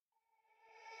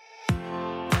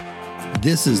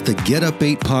This is the Get Up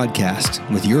 8 podcast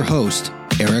with your host,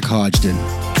 Eric Hodgson.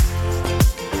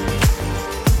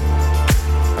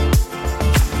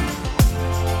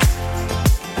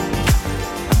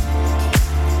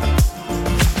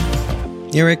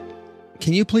 Eric,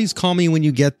 can you please call me when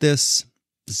you get this?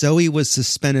 Zoe was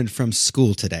suspended from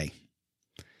school today.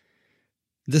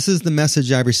 This is the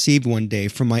message I received one day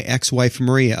from my ex-wife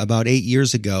Maria about 8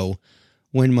 years ago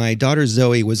when my daughter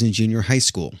Zoe was in junior high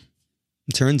school.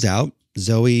 It turns out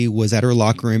Zoe was at her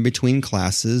locker room between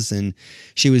classes and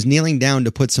she was kneeling down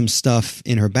to put some stuff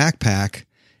in her backpack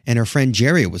and her friend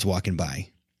Jerry was walking by.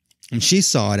 And she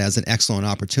saw it as an excellent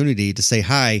opportunity to say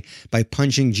hi by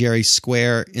punching Jerry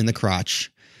square in the crotch,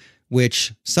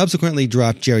 which subsequently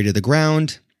dropped Jerry to the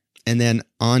ground and then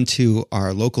onto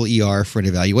our local ER for an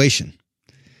evaluation.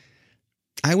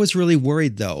 I was really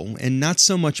worried though, and not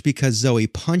so much because Zoe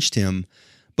punched him,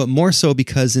 but more so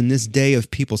because in this day of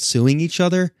people suing each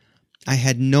other, I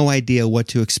had no idea what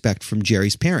to expect from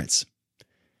Jerry's parents.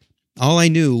 All I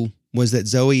knew was that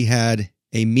Zoe had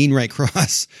a mean right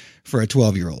cross for a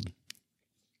 12-year-old.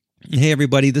 Hey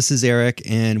everybody, this is Eric,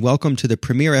 and welcome to the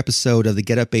premiere episode of the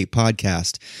Get Up 8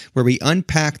 podcast, where we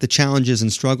unpack the challenges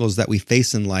and struggles that we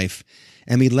face in life,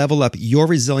 and we level up your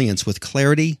resilience with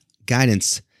clarity,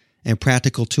 guidance, and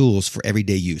practical tools for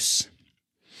everyday use.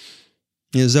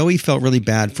 Zoe felt really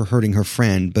bad for hurting her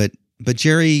friend, but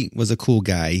Jerry was a cool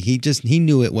guy. He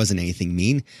knew it wasn't anything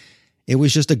mean. It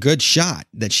was just a good shot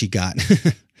that she got.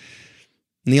 And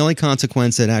the only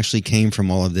consequence that actually came from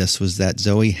all of this was that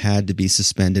Zoe had to be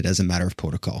suspended as a matter of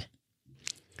protocol.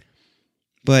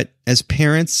 But as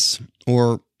parents,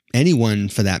 or anyone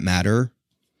for that matter,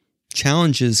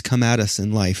 challenges come at us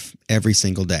in life every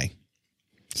single day.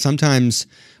 Sometimes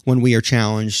when we are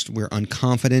challenged, we're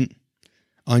unconfident,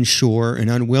 unsure, and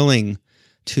unwilling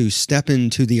to step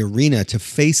into the arena to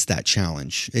face that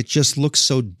challenge. It just looks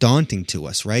so daunting to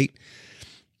us, right?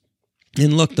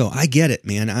 And look, though, I get it,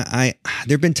 man. There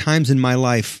have been times in my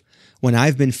life when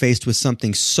I've been faced with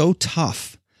something so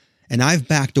tough and I've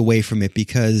backed away from it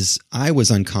because I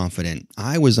was unconfident.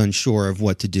 I was unsure of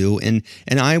what to do. And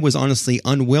I was honestly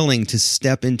unwilling to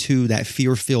step into that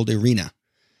fear-filled arena.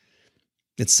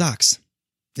 It sucks.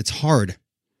 It's hard.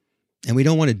 And we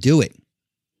don't want to do it.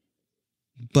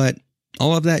 But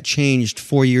all of that changed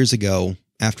 4 years ago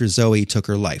after Zoe took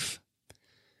her life.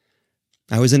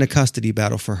 I was in a custody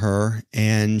battle for her,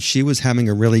 and she was having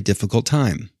a really difficult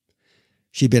time.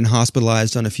 She'd been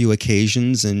hospitalized on a few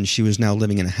occasions, and she was now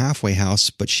living in a halfway house,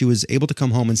 but she was able to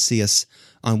come home and see us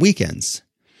on weekends.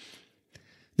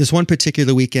 This one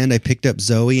particular weekend, I picked up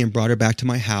Zoe and brought her back to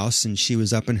my house, and she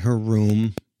was up in her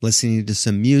room listening to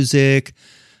some music,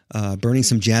 burning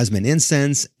some jasmine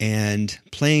incense, and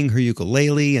playing her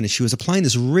ukulele, and she was applying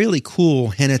this really cool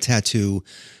henna tattoo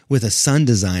with a sun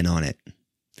design on it.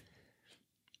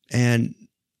 And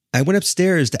I went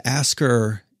upstairs to ask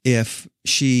her if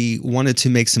she wanted to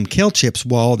make some kale chips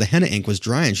while the henna ink was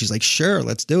drying. She's like, sure,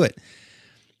 let's do it.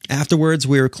 Afterwards,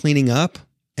 we were cleaning up,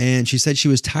 and she said she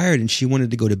was tired and she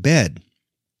wanted to go to bed.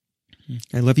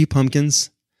 I love you, pumpkins.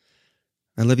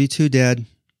 I love you too, Dad.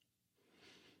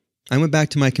 I went back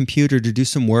to my computer to do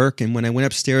some work, and when I went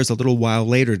upstairs a little while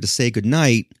later to say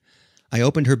goodnight, I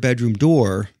opened her bedroom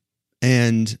door,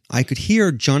 and I could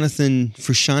hear Jonathan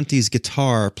Frusciante's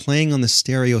guitar playing on the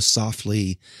stereo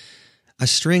softly. A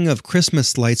string of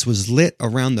Christmas lights was lit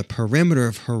around the perimeter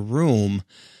of her room,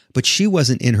 but she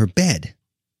wasn't in her bed.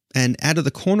 And out of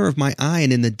the corner of my eye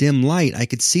and in the dim light, I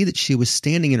could see that she was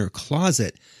standing in her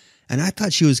closet. And I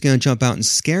thought she was going to jump out and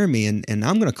scare me, and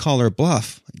I'm going to call her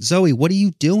bluff. Zoe, what are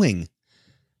you doing?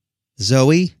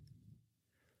 Zoe?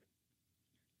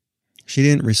 She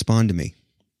didn't respond to me.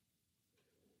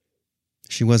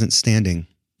 She wasn't standing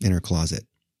in her closet.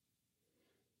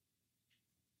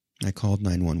 I called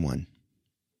 911.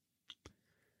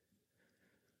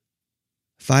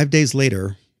 5 days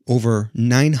later, over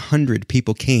 900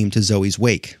 people came to Zoe's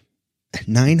wake.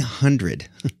 900.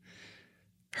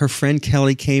 Her friend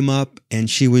Kelly came up and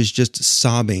she was just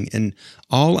sobbing. And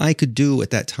all I could do at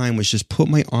that time was just put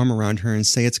my arm around her and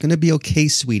say, it's going to be okay,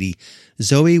 sweetie.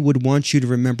 Zoe would want you to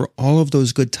remember all of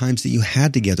those good times that you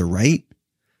had together, right?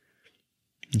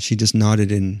 And she just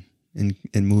nodded and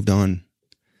moved on.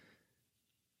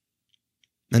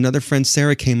 Another friend,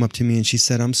 Sarah, came up to me and she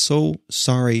said, I'm so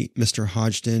sorry, Mr.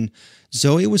 Hodgson.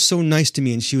 Zoe was so nice to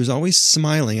me and she was always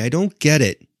smiling. I don't get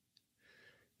it.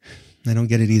 I don't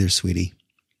get it either, sweetie.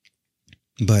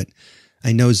 But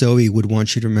I know Zoe would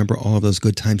want you to remember all of those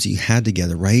good times that you had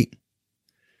together, right?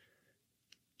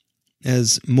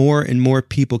 As more and more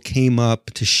people came up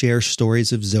to share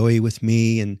stories of Zoe with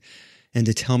me, and and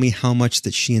to tell me how much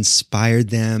that she inspired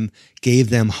them, gave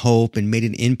them hope, and made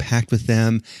an impact with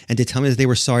them, and to tell me that they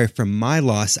were sorry for my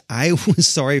loss. I was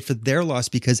sorry for their loss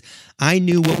because I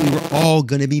knew what we were all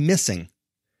going to be missing.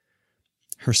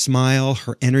 Her smile,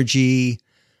 her energy,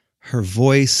 her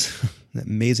voice, that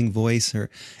amazing voice, her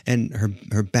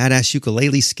badass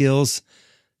ukulele skills,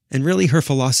 and really her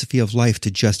philosophy of life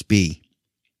to just be.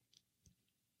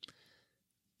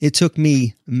 It took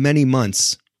me many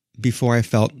months before I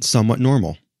felt somewhat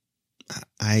normal.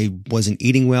 I wasn't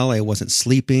eating well. I wasn't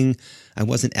sleeping. I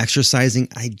wasn't exercising.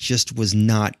 I just was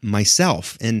not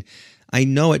myself. And I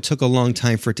know it took a long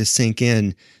time for it to sink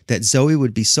in that Zoe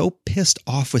would be so pissed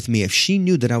off with me if she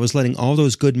knew that I was letting all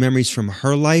those good memories from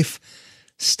her life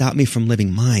stop me from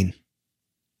living mine.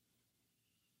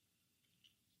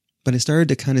 But I started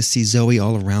to kind of see Zoe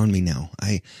all around me now.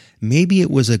 Maybe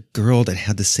it was a girl that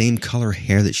had the same color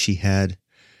hair that she had.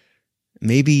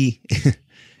 Maybe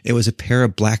it was a pair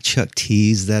of black Chuck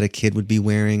tees that a kid would be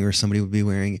wearing or somebody would be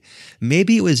wearing.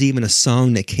 Maybe it was even a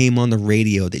song that came on the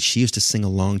radio that she used to sing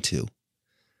along to.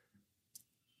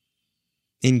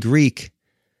 In Greek,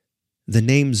 the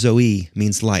name Zoe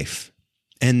means life.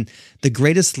 And the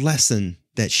greatest lesson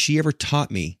that she ever taught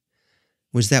me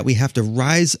was that we have to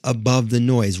rise above the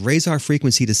noise, raise our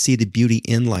frequency to see the beauty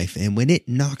in life. And when it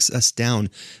knocks us down,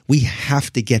 we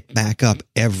have to get back up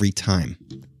every time.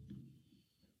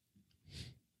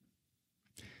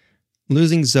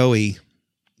 Losing Zoe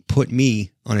put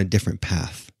me on a different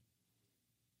path.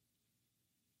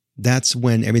 That's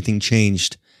when everything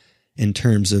changed in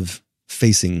terms of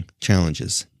facing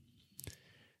challenges.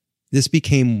 This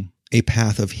became a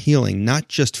path of healing, not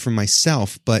just for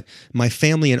myself, but my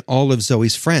family and all of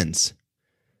Zoe's friends.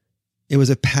 It was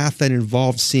a path that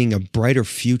involved seeing a brighter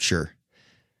future.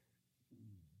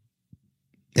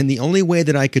 And the only way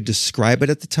that I could describe it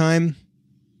at the time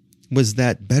was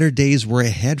that better days were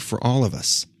ahead for all of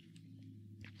us.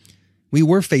 We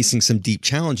were facing some deep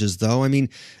challenges, though. I mean,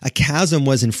 a chasm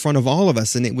was in front of all of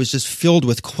us, and it was just filled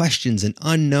with questions and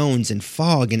unknowns and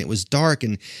fog, and it was dark,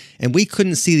 and we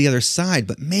couldn't see the other side.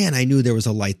 But man, I knew there was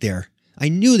a light there. I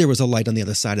knew there was a light on the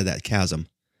other side of that chasm.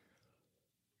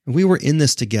 We were in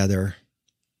this together,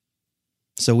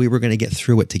 so we were going to get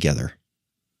through it together.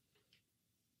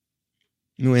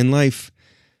 In life,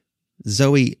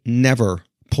 Zoe never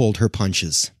pulled her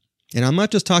punches. And I'm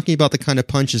not just talking about the kind of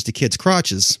punches to kids'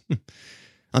 crotches.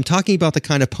 I'm talking about the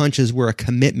kind of punches where a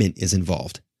commitment is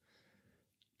involved.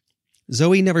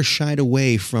 Zoe never shied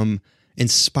away from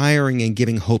inspiring and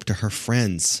giving hope to her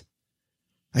friends.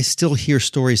 I still hear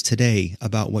stories today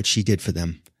about what she did for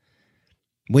them.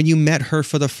 When you met her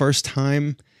for the first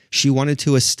time, she wanted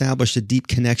to establish a deep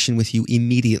connection with you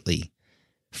immediately.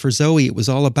 For Zoe, it was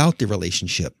all about the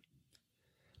relationship.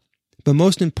 But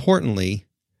most importantly,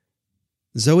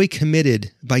 Zoe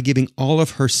committed by giving all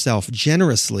of herself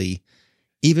generously,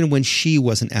 even when she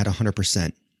wasn't at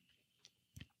 100%.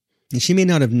 And she may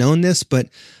not have known this, but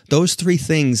those three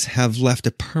things have left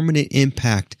a permanent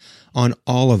impact on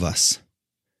all of us.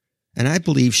 And I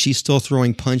believe she's still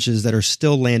throwing punches that are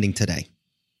still landing today.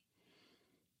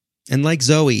 And like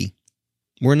Zoe,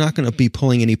 we're not going to be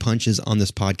pulling any punches on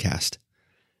this podcast.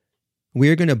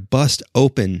 We're going to bust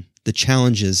open the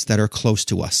challenges that are close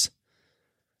to us.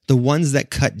 The ones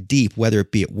that cut deep, whether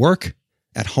it be at work,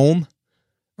 at home,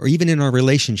 or even in our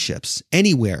relationships,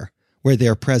 anywhere where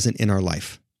they're present in our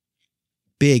life,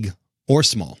 big or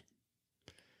small.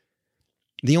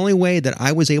 The only way that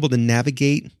I was able to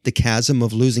navigate the chasm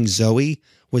of losing Zoe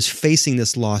was facing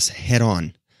this loss head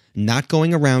on, not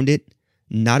going around it,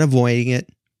 not avoiding it,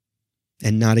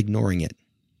 and not ignoring it.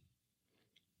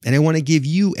 And I want to give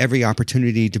you every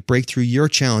opportunity to break through your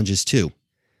challenges too.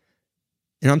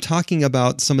 And I'm talking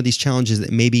about some of these challenges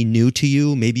that may be new to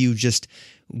you. Maybe you just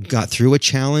got through a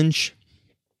challenge,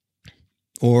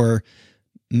 or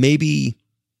maybe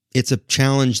it's a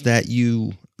challenge that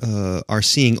you are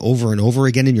seeing over and over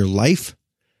again in your life.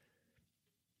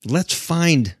 Let's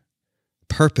find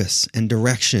purpose and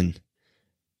direction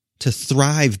to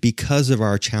thrive because of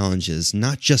our challenges,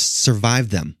 not just survive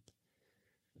them.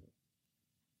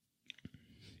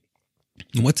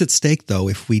 And what's at stake, though,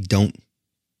 if we don't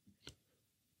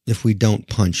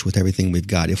punch with everything we've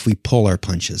got, if we pull our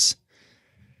punches?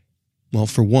 Well,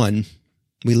 for one,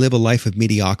 we live a life of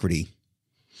mediocrity.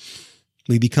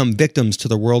 We become victims to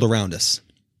the world around us.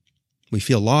 We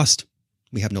feel lost.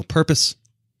 We have no purpose.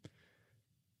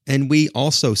 And we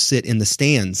also sit in the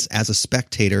stands as a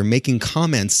spectator, making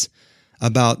comments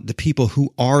about the people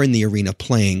who are in the arena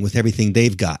playing with everything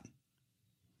they've got.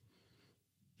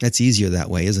 That's easier that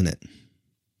way, isn't it?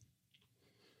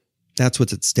 That's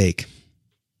what's at stake.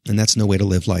 And that's no way to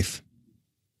live life.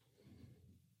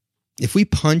 If we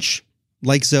punch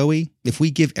like Zoe, if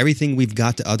we give everything we've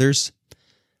got to others,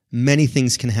 many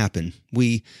things can happen.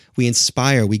 We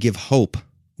inspire, we give hope.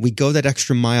 We go that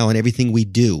extra mile in everything we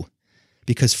do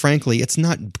because, frankly, it's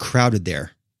not crowded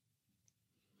there.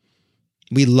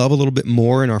 We love a little bit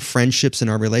more in our friendships and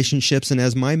our relationships. And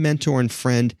as my mentor and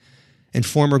friend and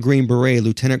former Green Beret,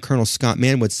 Lieutenant Colonel Scott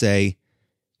Mann would say,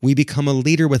 we become a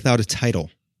leader without a title.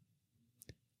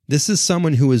 This is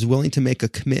someone who is willing to make a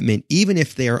commitment even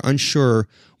if they are unsure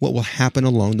what will happen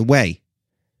along the way.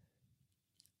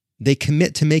 They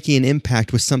commit to making an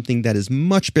impact with something that is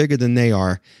much bigger than they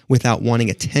are without wanting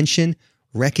attention,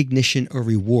 recognition, or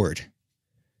reward.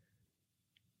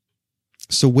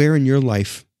 So where in your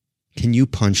life can you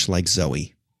punch like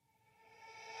Zoe?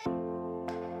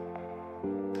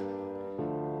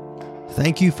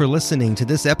 Thank you for listening to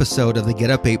this episode of the Get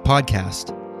Up 8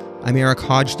 podcast. I'm Eric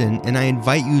Hodgson, and I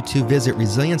invite you to visit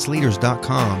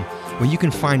resilienceleaders.com, where you can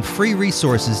find free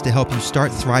resources to help you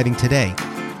start thriving today.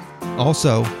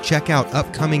 Also, check out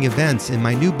upcoming events in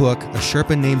my new book, A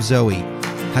Sherpa Named Zoe,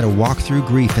 How to Walk Through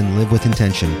Grief and Live with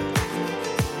Intention.